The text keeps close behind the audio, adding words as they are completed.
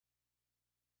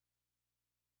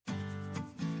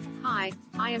Hi,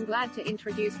 I am glad to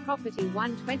introduce property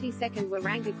 122nd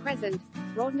Waranga Crescent,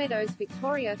 Broadmeadows,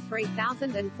 Victoria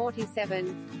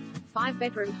 3047.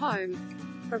 5-bedroom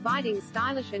home. Providing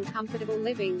stylish and comfortable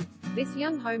living, this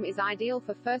young home is ideal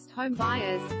for first home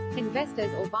buyers,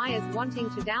 investors or buyers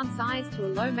wanting to downsize to a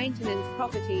low-maintenance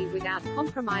property without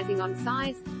compromising on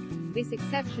size. This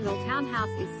exceptional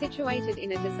townhouse is situated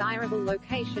in a desirable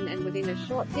location and within a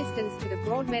short distance to the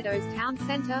Broadmeadows town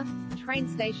centre, train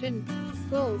station,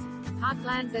 schools,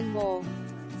 parklands and more.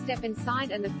 Step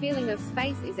inside and the feeling of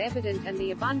space is evident and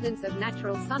the abundance of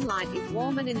natural sunlight is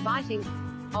warm and inviting.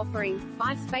 Offering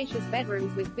 5 spacious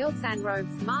bedrooms with built-in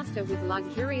robes, master with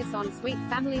luxurious ensuite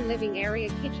family living area,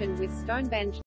 kitchen with stone bench,